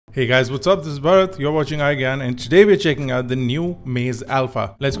Hey guys, what's up? This is Bharat. You're watching iGyaan, and today we're checking out the new Maze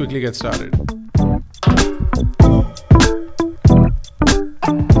Alpha. Let's quickly get started.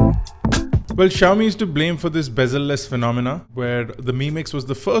 Well, Xiaomi is to blame for this bezel-less phenomena, where the Mi Mix was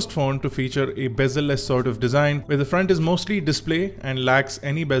the first phone to feature a bezel-less sort of design, where the front is mostly display and lacks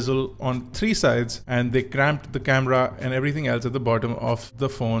any bezel on three sides, and they cramped the camera and everything else at the bottom of the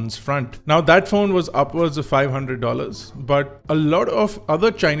phone's front. Now, that phone was upwards of $500, but a lot of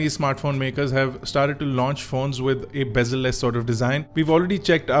other Chinese smartphone makers have started to launch phones with a bezel-less sort of design. We've already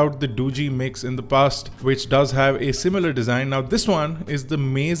checked out the Doogee Mix in the past, which does have a similar design. Now, this one is the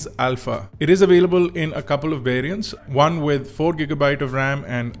Maze Alpha. It is available in a couple of variants, one with 4GB of RAM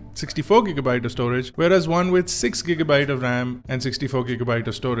and 64GB of storage, whereas one with 6GB of RAM and 64GB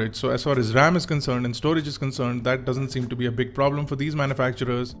of storage. So as far as RAM is concerned and storage is concerned, that doesn't seem to be a big problem for these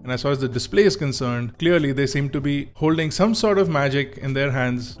manufacturers. And as far as the display is concerned, clearly they seem to be holding some sort of magic in their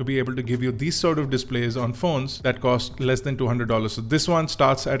hands to be able to give you these sort of displays on phones that cost less than $200. So this one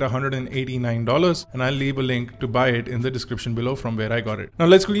starts at $189, and I'll leave a link to buy it in the description below from where I got it. Now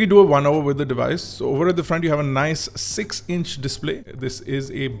let's quickly do a one-over with the device. So over at the front you have a nice 6-inch display. This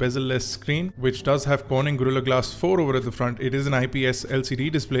is a bezel-less screen which does have Corning Gorilla Glass 4 over at the front. It is an IPS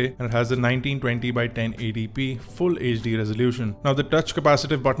LCD display and it has a 1920 by 1080p full HD resolution. Now the touch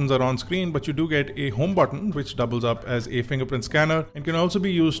capacitive buttons are on screen, but you do get a home button which doubles up as a fingerprint scanner and can also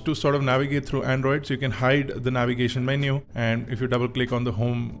be used to sort of navigate through Android. So you can hide the navigation menu, and if you double click on the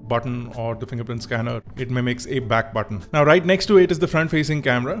home button or the fingerprint scanner, it mimics a back button. Now right next to it is the front facing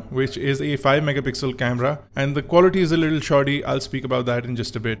camera, which is a 5-megapixel camera, and the quality is a little shoddy. I'll speak about that in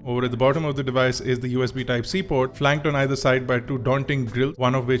just a bit. Over at the bottom of the device is the USB Type-C port, flanked on either side by two daunting grills,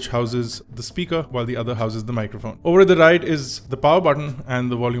 one of which houses the speaker while the other houses the microphone. Over at the right is the power button and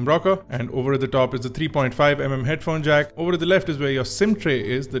the volume rocker, and over at the top is the 3.5mm headphone jack. Over at the left is where your SIM tray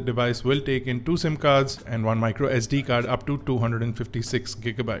is. The device will take in 2 SIM cards and 1 micro SD card up to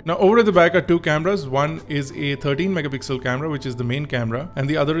 256GB. Now over at the back are two cameras. One is a 13-megapixel camera, which is the main camera, and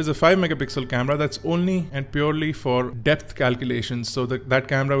the other is a 5-megapixel camera that's only and purely for depth calculations. So that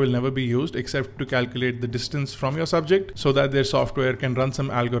camera will never be used except to calculate the distance from your subject, so that their software can run some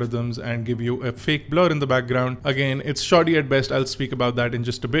algorithms and give you a fake blur in the background. Again, it's shoddy at best. I'll speak about that in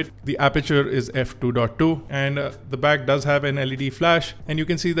just a bit. The aperture is f2.2, and the back does have an LED flash, and you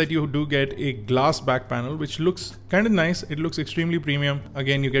can see that you do get a glass back panel which looks kind of nice. It looks extremely premium.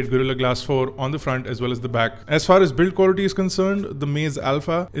 Again, you get Gorilla Glass 4 on the front as well as the back. As far as build quality is concerned, the Maze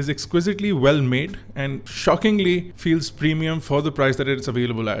Alpha is exquisitely well made and shockingly feels premium for the price that it's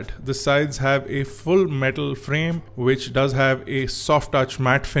available at. The sides have a full metal frame which does have a soft touch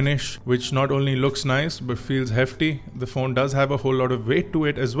matte finish, which not only looks nice but feels hefty. The phone does have a whole lot of weight to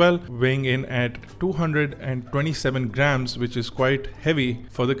it as well, weighing in at 227 grams, which is quite heavy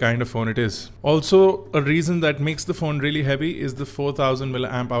for the kind of phone it is. Also, a reason that makes the phone really heavy is the 4000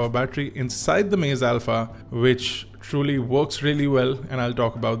 mAh battery inside the Maze Alpha, which truly works really well, and I'll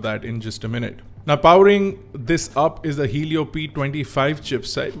talk about that in just a minute. Now powering this up is the Helio P25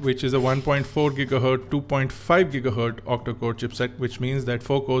 chipset, which is a 1.4 GHz, 2.5 GHz octa-core chipset, which means that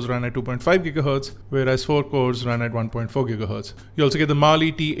 4 cores run at 2.5 GHz, whereas 4 cores run at 1.4 GHz. You also get the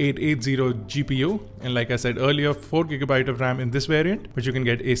Mali T880 GPU, and like I said earlier, 4GB of RAM in this variant, but you can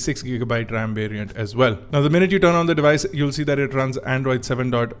get a 6GB RAM variant as well. Now the minute you turn on the device, you'll see that it runs Android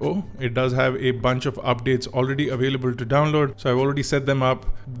 7.0. It does have a bunch of updates already available to download, so I've already set them up.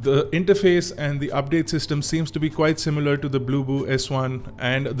 The interface and the update system seems to be quite similar to the Blueboo S1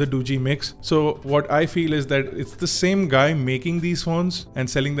 and the Doogee Mix. So what I feel is that it's the same guy making these phones and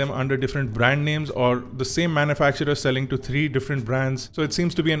selling them under different brand names, or the same manufacturer selling to 3 different brands. So it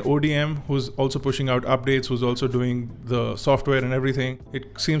seems to be an ODM who's also pushing out updates, who's also doing the software and everything.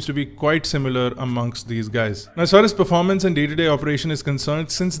 It seems to be quite similar amongst these guys. Now as far as performance and day-to-day operation is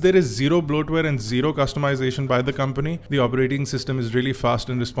concerned, since there is zero bloatware and zero customization by the company, the operating system is really fast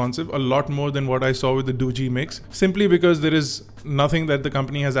and responsive, a lot more than what I saw with the Doogee Mix, simply because there is nothing that the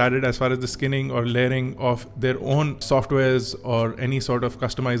company has added as far as the skinning or layering of their own softwares or any sort of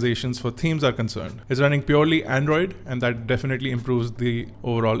customizations for themes are concerned. It's running purely Android, and that definitely improves the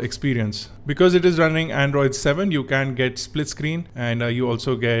overall experience. Because it is running Android 7, you can get split screen, and you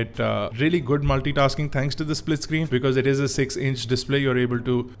also get really good multitasking thanks to the split screen. Because it is a 6-inch display, you're able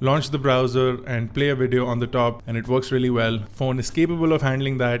to launch the browser and play a video on the top, and it works really well. Phone is capable of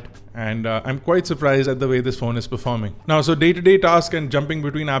handling that, and I'm quite surprised at the way this phone is performing. Now, so day-to-day tasks and jumping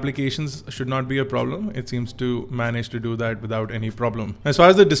between applications should not be a problem. It seems to manage to do that without any problem. As far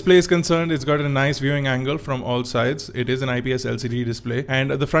as the display is concerned, it's got a nice viewing angle from all sides. It is an IPS LCD display,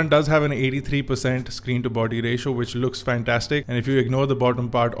 and the front does have an 83% screen to body ratio, which looks fantastic. And if you ignore the bottom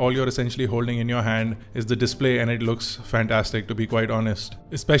part, all you're essentially holding in your hand is the display, and it looks fantastic, to be quite honest.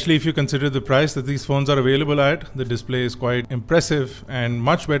 Especially if you consider the price that these phones are available at, the display is quite impressive and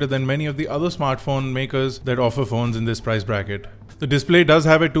much better than many of the other smartphone makers that offer phones in this price bracket. The display does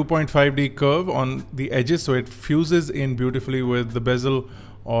have a 2.5D curve on the edges, so it fuses in beautifully with the bezel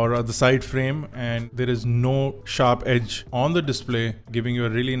or the side frame, and there is no sharp edge on the display, giving you a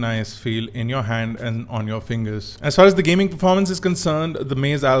really nice feel in your hand and on your fingers. As far as the gaming performance is concerned, the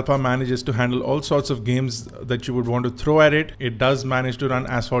Maze Alpha manages to handle all sorts of games that you would want to throw at it. It does manage to run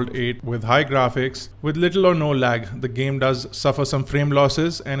Asphalt 8 with high graphics with little or no lag. The game does suffer some frame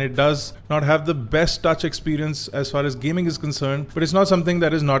losses, and it does not have the best touch experience as far as gaming is concerned, but it's not something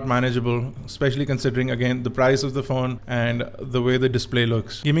that is not manageable, especially considering again the price of the phone and the way the display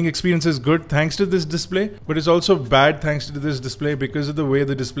looks. Gaming experience is good thanks to this display, but it's also bad thanks to this display because of the way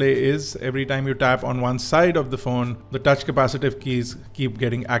the display is. Every time you tap on one side of the phone, the touch capacitive keys keep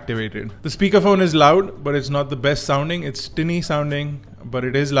getting activated. The speakerphone is loud, but it's not the best sounding. It's tinny sounding, but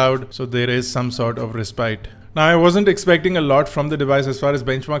it is loud, so there is some sort of respite. Now, I wasn't expecting a lot from the device as far as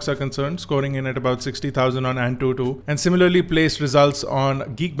benchmarks are concerned, scoring in at about 60,000 on Antutu, and similarly placed results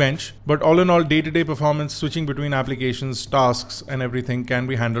on Geekbench. But all in all, day-to-day performance, switching between applications, tasks, and everything can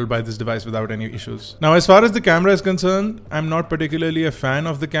be handled by this device without any issues. Now, as far as the camera is concerned, I'm not particularly a fan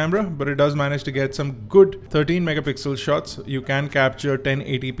of the camera, but it does manage to get some good 13 megapixel shots. You can capture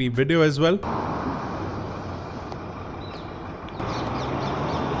 1080p video as well.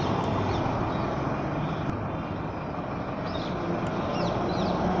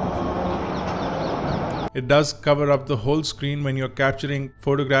 It does cover up the whole screen when you're capturing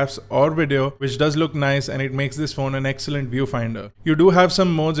photographs or video, which does look nice, and it makes this phone an excellent viewfinder. You do have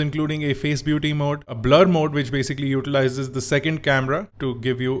some modes including a face beauty mode, a blur mode which basically utilizes the second camera to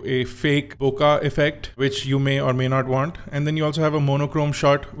give you a fake bokeh effect, which you may or may not want. And then you also have a monochrome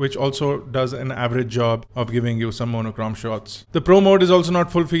shot, which also does an average job of giving you some monochrome shots. The Pro mode is also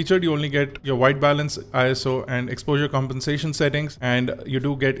not full featured. You only get your white balance, ISO, and exposure compensation settings, and you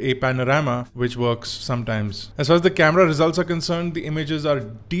do get a panorama which works sometimes. As far as the camera results are concerned, the images are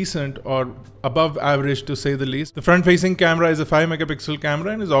decent or above average to say the least. The front-facing camera is a 5 megapixel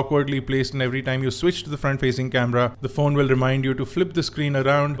camera and is awkwardly placed, and every time you switch to the front-facing camera, the phone will remind you to flip the screen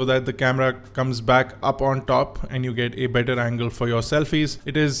around so that the camera comes back up on top and you get a better angle for your selfies.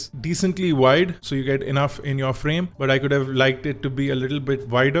 It is decently wide, so you get enough in your frame, but I could have liked it to be a little bit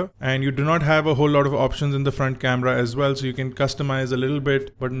wider. And you do not have a whole lot of options in the front camera as well, so you can customize a little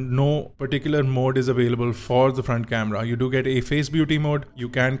bit, but no particular mode is available for the front camera. You do get a face beauty mode. You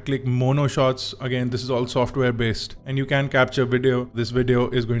can click mono shots. Again, this is all software based, and you can capture video. This video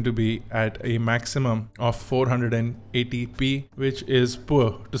is going to be at a maximum of 480p, which is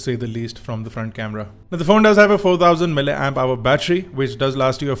poor to say the least from the front camera. Now, the phone does have a 4000 milliamp hour battery, which does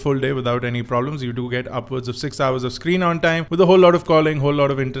last you a full day without any problems. You do get upwards of 6 hours of screen on time with a whole lot of calling, whole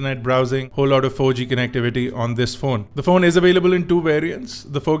lot of internet browsing, whole lot of 4G connectivity on this phone. The phone is available in two variants.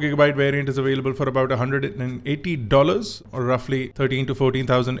 The 4GB variant is available for about $180 or roughly 13 to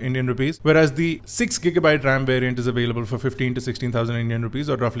 14,000 Indian rupees, whereas the 6GB RAM variant is available for 15 to 16,000 Indian rupees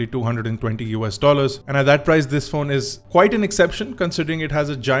or roughly $220 US. And at that price, this phone is quite an exception considering it has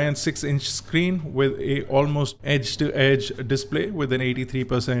a giant 6-inch screen with a almost edge-to-edge display with an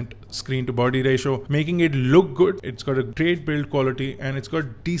 83% screen to body ratio, making it look good. It's got a great build quality, and it's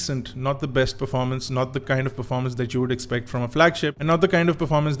got decent, not the best performance, not the kind of performance that you would expect from a flagship, and not the kind of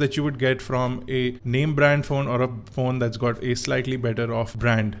performance that you would get from a name brand phone or a phone that's got a slightly better off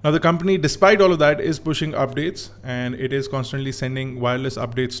brand. Now, the company, despite all of that, is pushing updates, and it is constantly sending wireless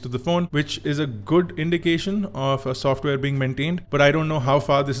updates to the phone, which is a good indication of a software being maintained, but I don't know how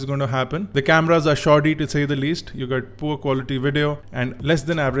far this is going to happen. The cameras are shoddy to say the least. You got poor quality video and less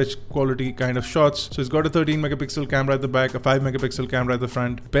than average quality kind of shots. So it's got a 13 megapixel camera at the back, a 5 megapixel camera at the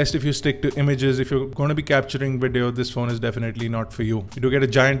front. Best if you stick to images. If you're going to be capturing video, this phone is definitely not for you. You do get a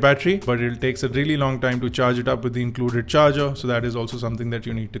giant battery, but it takes a really long time to charge it up with the included charger, so that is also something that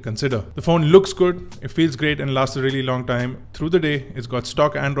you need to consider. The phone looks good, it feels great, and lasts a really long time through the day. It's got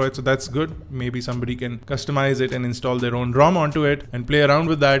stock Android, so that's good. Maybe somebody can customize it and install their own ROM onto it and play around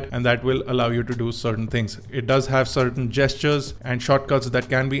with that, and that will allow you to do certain things. It does have certain gestures and shortcuts that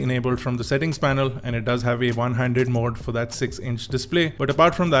can be enabled from the settings panel, and it does have a one-handed mode for that 6-inch display. But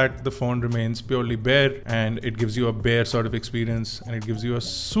apart from that, the phone remains purely bare, and it gives you a bare sort of experience, and it gives you a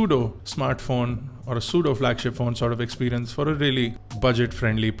pseudo smartphone or a pseudo flagship phone sort of experience for a really budget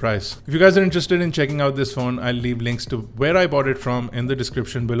friendly price. If you guys are interested in checking out this phone, I'll leave links to where I bought it from in the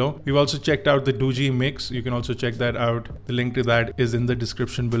description below. We've also checked out the Doogee Mix. You can also check that out. The link to that is in the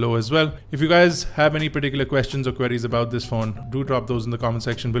description below as well. If you guys have any particular questions or queries about this phone, do drop those in the comment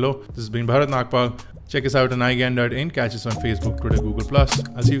section below. This has been Bharat Nagpal. Check us out on iGyaan.in. Catch us on Facebook, Twitter, Google+.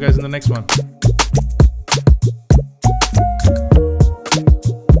 I'll see you guys in the next one.